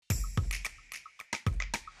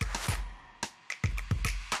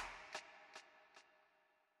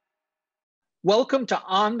Welcome to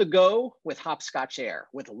On the Go with Hopscotch Air.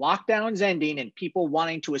 With lockdowns ending and people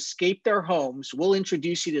wanting to escape their homes, we'll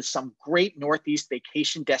introduce you to some great Northeast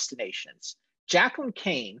vacation destinations. Jacqueline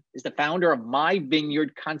Kane is the founder of My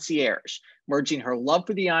Vineyard Concierge, merging her love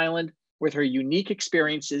for the island with her unique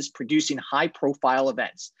experiences producing high-profile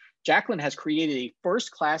events. Jacqueline has created a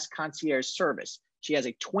first-class concierge service. She has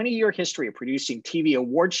a 20-year history of producing TV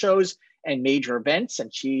award shows and major events,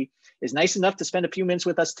 and she is nice enough to spend a few minutes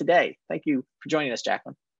with us today. Thank you for joining us,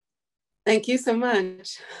 Jacqueline. Thank you so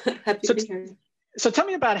much. Happy to be here. So tell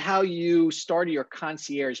me about how you started your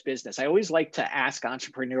concierge business. I always like to ask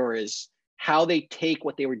entrepreneurs how they take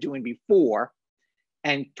what they were doing before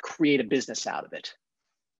and create a business out of it.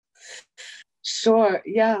 Sure.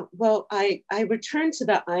 Yeah. Well, I returned to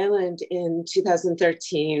the island in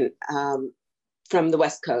 2013 from the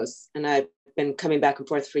West Coast, and I've been coming back and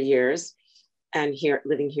forth for years and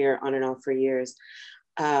living here on and off for years.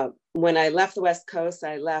 When I left the West Coast,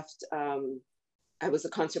 I was a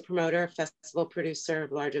concert promoter, festival producer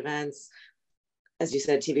of large events, as you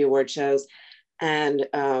said, TV award shows, and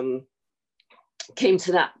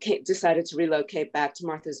decided to relocate back to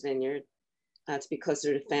Martha's Vineyard to be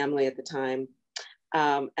closer to family at the time.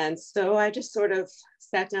 And so I just sort of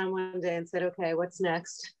sat down one day and said, okay, what's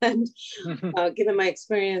next? And given my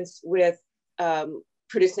experience with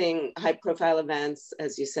producing high profile events,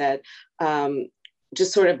 as you said,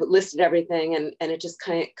 just sort of listed everything, and it just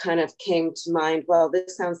kind of came to mind, well,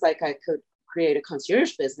 this sounds like I could create a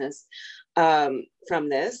concierge business from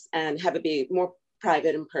this and have it be more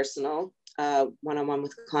private and personal, one-on-one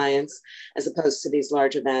with clients, as opposed to these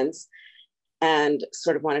large events, and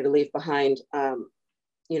sort of wanted to leave behind,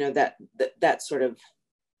 that sort of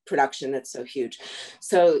production that's so huge.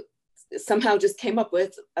 So somehow just came up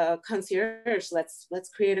with a concierge. Let's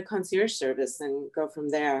create a concierge service and go from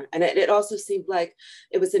there. And it also seemed like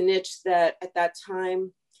it was a niche that at that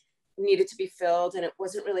time needed to be filled. And it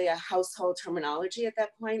wasn't really a household terminology at that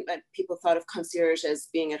point, but people thought of concierge as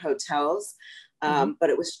being at hotels. But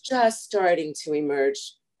it was just starting to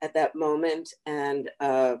emerge at that moment. And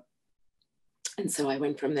so I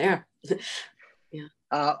went from there. Yeah.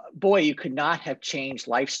 Boy, you could not have changed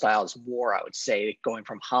lifestyles more, I would say, going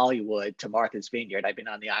from Hollywood to Martha's Vineyard. I've been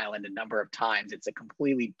on the island a number of times. It's a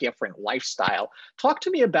completely different lifestyle. Talk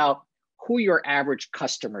to me about who your average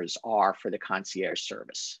customers are for the concierge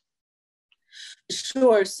service.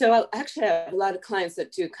 Sure. So actually, I have a lot of clients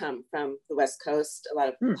that do come from the West Coast, a lot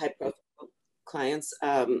of high profile clients,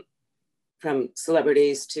 from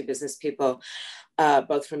celebrities to business people,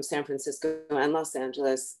 both from San Francisco and Los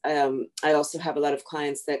Angeles. I also have a lot of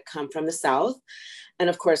clients that come from the South, and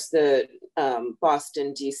of course the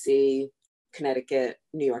Boston, DC, Connecticut,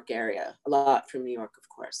 New York area, a lot from New York, of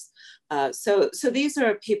course. So these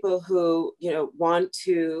are people who, want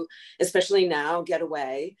to, especially now, get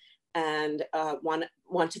away and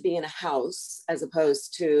want to be in a house as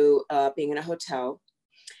opposed to being in a hotel.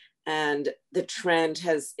 And the trend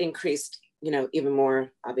has increased, even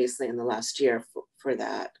more obviously in the last year for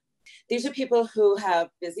that. These are people who have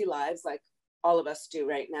busy lives like all of us do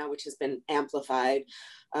right now, which has been amplified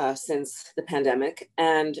since the pandemic.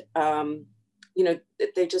 And,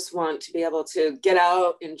 they just want to be able to get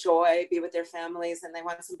out, enjoy, be with their families, and they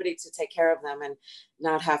want somebody to take care of them and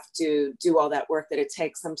not have to do all that work that it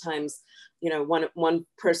takes. Sometimes, one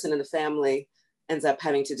person in the family ends up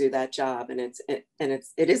having to do that job, and it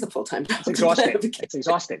is a full-time job. It's exhausting. It's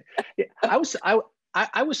exhausting. I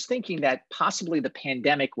was thinking that possibly the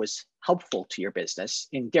pandemic was helpful to your business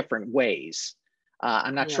in different ways.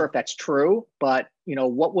 I'm not sure if that's true, but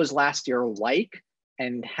what was last year like,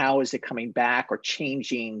 and how is it coming back or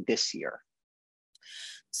changing this year?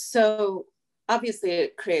 So obviously,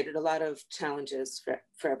 it created a lot of challenges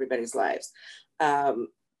for everybody's lives.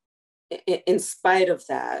 In spite of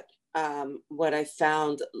that, what I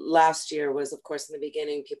found last year was, of course, in the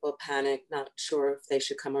beginning, people panicked, not sure if they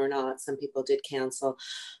should come or not. Some people did cancel.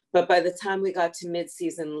 But by the time we got to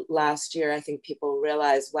mid-season last year, I think people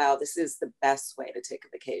realized, wow, this is the best way to take a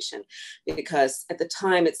vacation. Because at the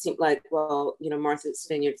time, it seemed like, well, Martha's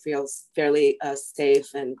Vineyard feels fairly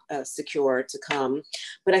safe and secure to come.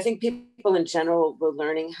 But I think people in general were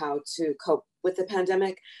learning how to cope with the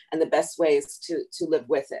pandemic and the best ways to live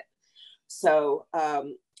with it. So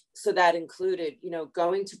that included,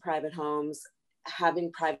 going to private homes,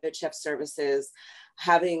 having private chef services,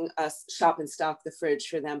 having us shop and stock the fridge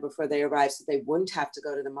for them before they arrive so they wouldn't have to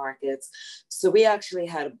go to the markets. So we actually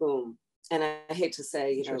had a boom. And I hate to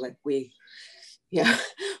say, Yeah,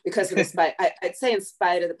 because of the spite, I'd say in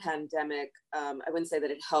spite of the pandemic, I wouldn't say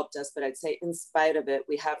that it helped us, but I'd say in spite of it,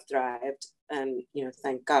 we have thrived, and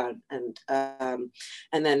thank God. And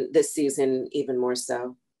then this season, even more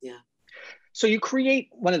so. Yeah. So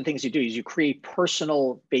one of the things you do is you create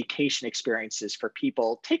personal vacation experiences for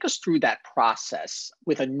people. Take us through that process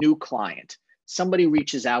with a new client. Somebody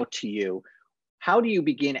reaches out to you. How do you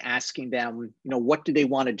begin asking them, what do they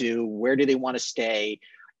want to do? Where do they want to stay?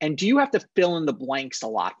 And do you have to fill in the blanks a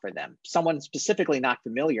lot for them? Someone specifically not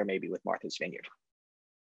familiar maybe with Martha's Vineyard.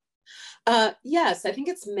 Yes, I think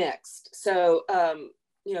it's mixed. So,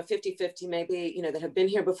 50-50 maybe, that have been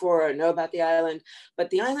here before or know about the island. But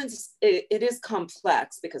the island, it is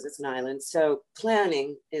complex because it's an island. So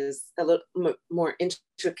planning is a little more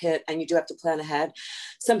intricate, and you do have to plan ahead.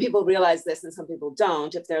 Some people realize this and some people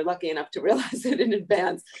don't. If they're lucky enough to realize it in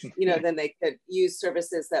advance, then they could use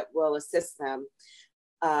services that will assist them.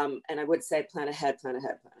 And I would say plan ahead.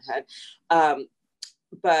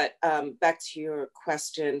 But back to your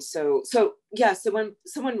question. So when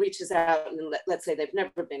someone reaches out and let's say they've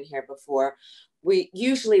never been here before, we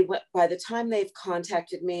usually, by the time they've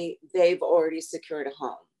contacted me, they've already secured a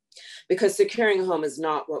home, because securing a home is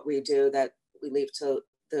not what we do. That we leave to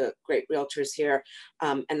the great realtors here.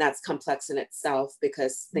 And that's complex in itself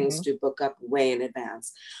because things do book up way in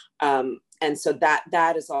advance. And so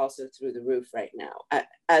that is also through the roof right now,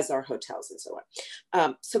 as are hotels and so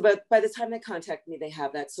on. But by the time they contact me, they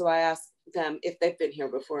have that. So I ask them if they've been here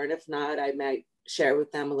before, and if not, I might share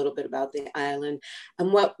with them a little bit about the island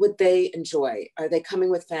and what would they enjoy. Are they coming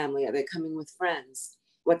with family? Are they coming with friends?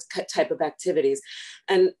 What type of activities?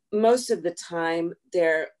 And most of the time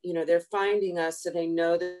they're finding us, so they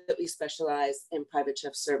know that we specialize in private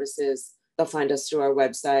chef services. They'll find us through our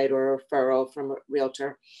website or a referral from a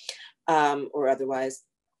realtor, or otherwise,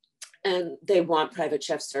 and they want private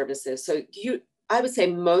chef services. So I would say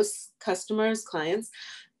most clients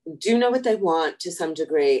do know what they want to some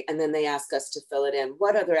degree, and then they ask us to fill it in.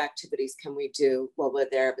 What other activities can we do while we're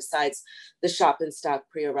there besides the shop and stock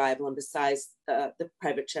pre-arrival, and besides the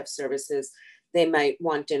private chef services? They might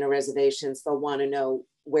want dinner reservations. They'll want to know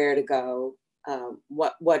where to go,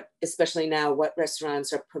 what especially now, what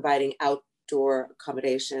restaurants are providing outdoor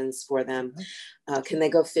accommodations for them. Can they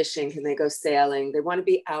go fishing? Can they go sailing? They want to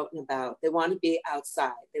be out and about. They want to be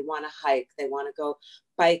outside. They want to hike. They want to go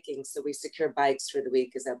biking. So we secure bikes for the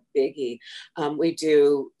week is a biggie. We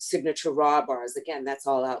do signature raw bars. Again, that's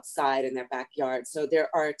all outside in their backyard. So there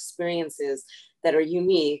are experiences that are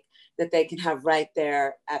unique that they can have right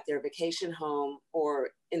there at their vacation home or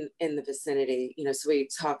in the vicinity. So we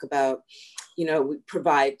talk about, we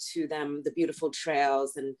provide to them the beautiful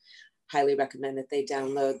trails, and highly recommend that they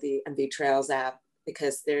download the MV Trails app,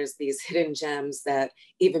 because there's these hidden gems that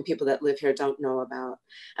even people that live here don't know about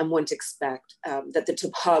and wouldn't expect, that the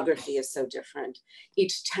topography is so different.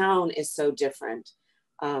 Each town is so different.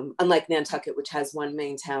 Unlike Nantucket, which has one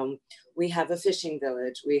main town, we have a fishing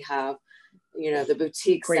village. We have, the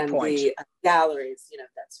boutiques the galleries,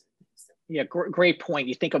 that's. Yeah, great point.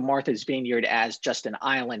 You think of Martha's Vineyard as just an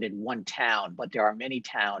island in one town, but there are many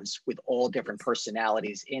towns with all different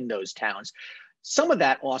personalities in those towns. Some of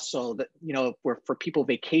that also, for people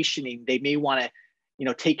vacationing, they may want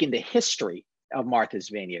to, take in the history of Martha's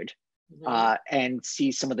Vineyard and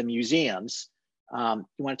see some of the museums. You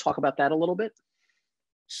want to talk about that a little bit?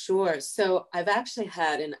 Sure. So I've actually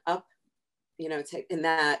had an up, in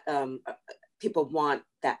that people want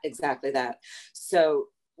that, exactly that. So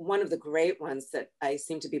one of the great ones that I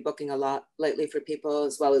seem to be booking a lot lately for people,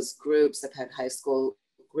 as well as groups. I've had high school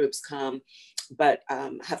groups come, but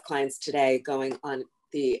have clients today going on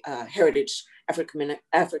the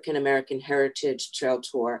African American Heritage Trail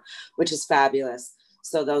Tour, which is fabulous.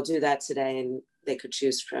 So they'll do that today, and they could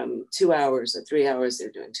choose from 2 hours or 3 hours. They're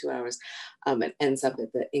doing 2 hours. It ends up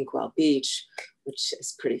at the Inkwell Beach, which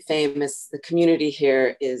is pretty famous. The community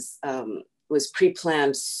here was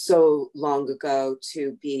pre-planned so long ago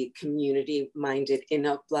to be community-minded in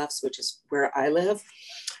Oak Bluffs, which is where I live.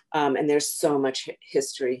 And there's so much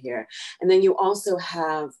history here. And then you also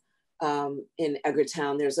have in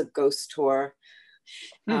Edgartown, there's a ghost tour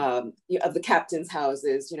of the captain's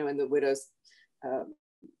houses, and the widows,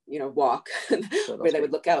 walk where they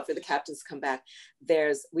would look out for the captains to come back.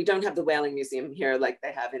 We don't have the whaling museum here like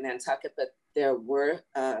they have in Nantucket, but there were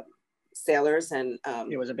sailors and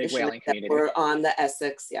it was a big whaling community. Were on the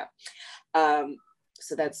Essex,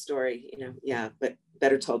 so that story, but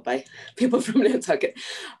better told by people from Nantucket.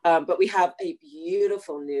 But we have a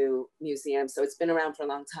beautiful new museum. So it's been around for a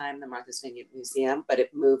long time, the Martha's Vineyard Museum, but it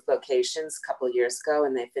moved locations a couple of years ago,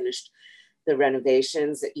 and they finished the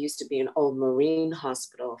renovations. It used to be an old Marine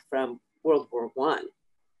hospital from World War I.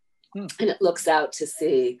 Hmm. And it looks out to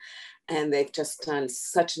sea. And they've just done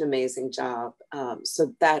such an amazing job.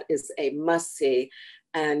 So that is a must see.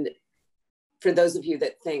 And for those of you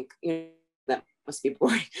that think, that must be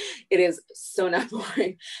boring, it is so not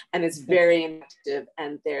boring. And it's very interactive.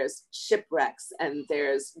 And there's shipwrecks and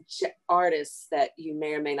there's artists that you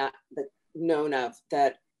may or may not have known of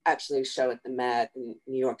that actually show at the Met in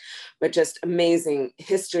New York, but just amazing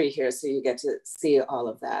history here. So you get to see all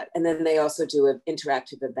of that. And then they also do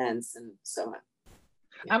interactive events and so on.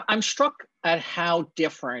 Yeah. I'm struck at how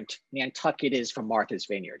different Nantucket is from Martha's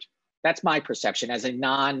Vineyard. That's my perception as a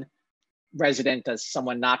non-resident, as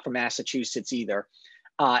someone not from Massachusetts either.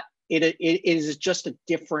 It is just a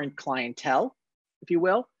different clientele, if you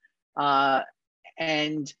will,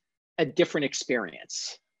 and a different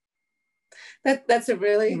experience. That's a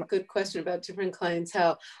really good question about different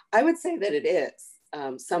clientele. I would say that it is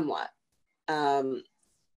somewhat. And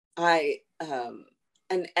it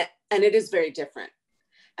is very different.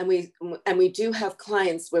 And we do have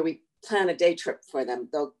clients where we plan a day trip for them.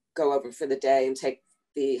 They'll go over for the day and take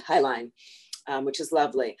the High Line, which is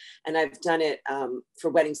lovely. And I've done it for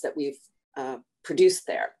weddings that we've produced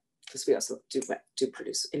there, because we also do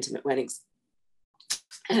produce intimate weddings.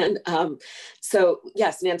 And so,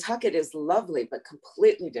 yes, Nantucket is lovely, but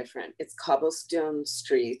completely different. It's cobblestone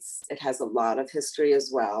streets. It has a lot of history as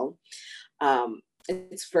well.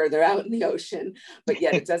 It's further out in the ocean, but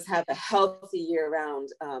yet it does have a healthy year-round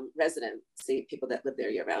residency, people that live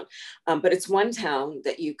there year-round. But it's one town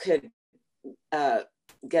that you could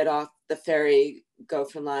get off the ferry, go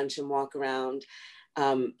for lunch and walk around,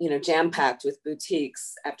 jam-packed with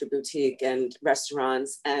boutiques after boutique and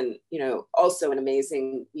restaurants, and, also an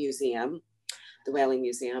amazing museum, the Whaling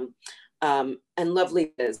Museum, and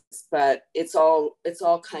lovely is, but it's all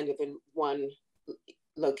kind of in one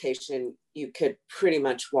location. You could pretty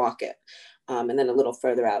much walk it. And then a little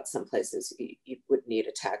further out, some places you would need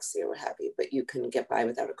a taxi or what have you, but you can get by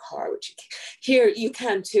without a car, which here you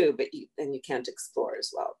can too, but you can't explore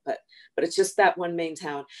as well. But it's just that one main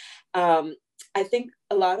town. I think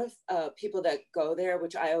a lot of people that go there,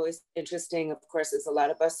 which I always interesting, of course, is a lot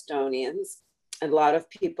of Bostonians and a lot of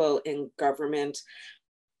people in government.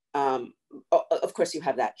 Of course, you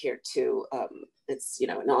have that here too. It's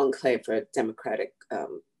an enclave for Democratic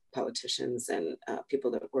politicians and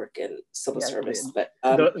people that work in civil service. But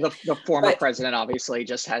the former president obviously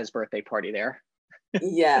just had his birthday party there.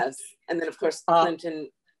 Yes, and then of course Clinton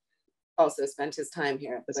also spent his time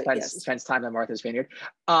here. Spends time at Martha's Vineyard.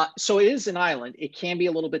 So it is an island. It can be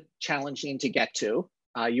a little bit challenging to get to.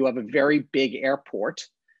 You have a very big airport.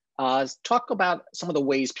 Talk about some of the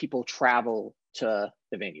ways people travel to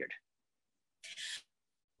the vineyard.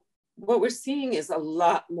 What we're seeing is a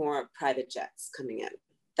lot more private jets coming in.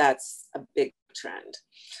 That's a big trend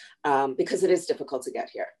because it is difficult to get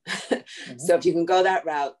here. Mm-hmm. So if you can go that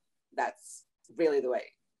route, that's really the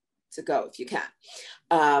way to go if you can.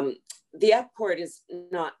 The airport is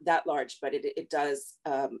not that large, but it does.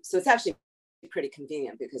 So it's actually pretty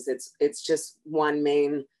convenient because it's just one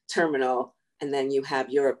main terminal, and then you have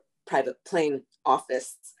your private plane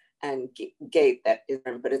office and gate that is,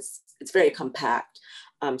 but it's very compact,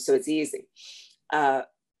 so it's easy.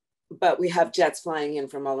 But we have jets flying in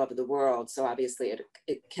from all over the world, so obviously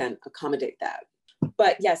it can accommodate that.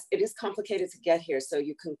 But yes, it is complicated to get here. So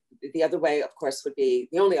the other way, of course, the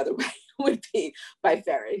only other way would be by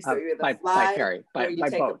ferry. So you either fly by ferry, or you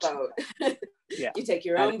take boat. a boat. Yeah. You take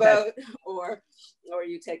your own boat or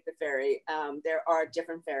you take the ferry. There are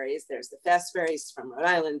different ferries. There's the fast ferries from Rhode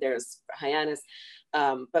Island. There's Hyannis.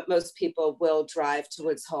 But most people will drive to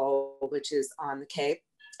Woods Hole, which is on the Cape,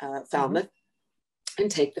 Falmouth. Mm-hmm. And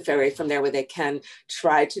take the ferry from there, where they can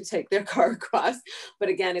try to take their car across. But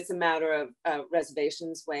again, it's a matter of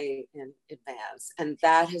reservations way in advance. And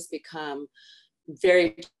that has become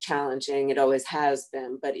very challenging. It always has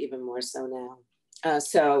been, but even more so now.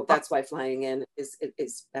 So that's why flying in is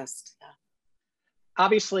best. Yeah.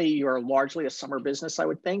 Obviously, you're largely a summer business, I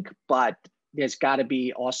would think, but there's got to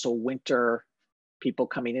be also winter people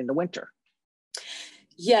coming in the winter.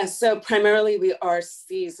 Yes, so primarily we are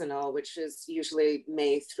seasonal, which is usually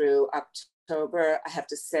May through October. I have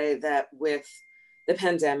to say that with the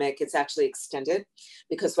pandemic, it's actually extended,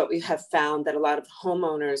 because what we have found that a lot of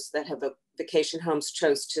homeowners that have vacation homes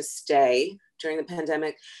chose to stay during the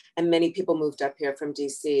pandemic, and many people moved up here from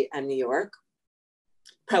DC and New York,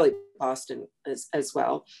 probably Boston as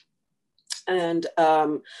well. And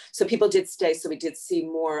so people did stay. So we did see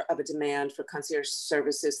more of a demand for concierge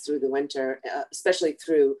services through the winter, especially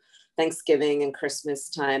through Thanksgiving and Christmas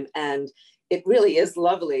time. And it really is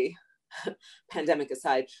lovely, pandemic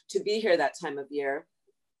aside, to be here that time of year.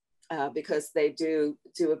 because they do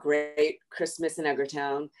a great Christmas in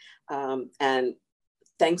Edgartown. And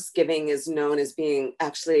Thanksgiving is known as being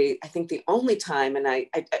actually, I think, the only time, and I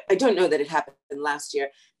don't know that it happened last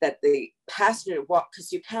year, that the passenger walk,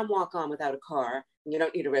 because you can walk on without a car, and you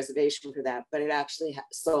don't need a reservation for that, but it actually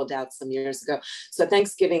sold out some years ago. So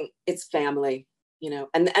Thanksgiving, it's family, you know,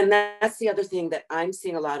 and that's the other thing that I'm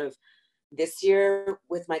seeing a lot of this year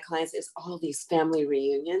with my clients is all these family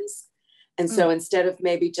reunions. And so instead of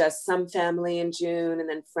maybe just some family in June and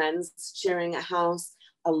then friends sharing a house,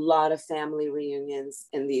 a lot of family reunions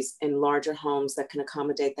in larger homes that can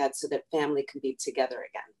accommodate that so that family can be together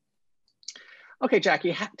again. Okay,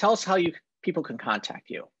 Jackie, tell us how people can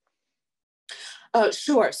contact you.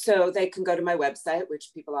 Sure. So they can go to my website,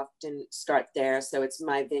 which people often start there. So it's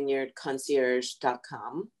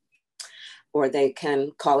myvineyardconcierge.com, or they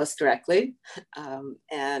can call us directly. But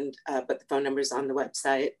the phone number is on the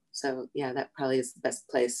website. So yeah, that probably is the best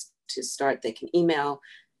place to start. They can email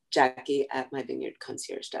Jackie at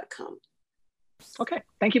myvineyardconcierge.com. Okay,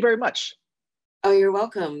 thank you very much. Oh, you're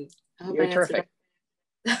welcome. You're terrific.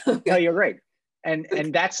 No, you're great.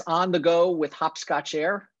 And that's On the Go with Hopscotch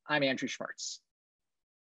Air. I'm Andrew Schmertz.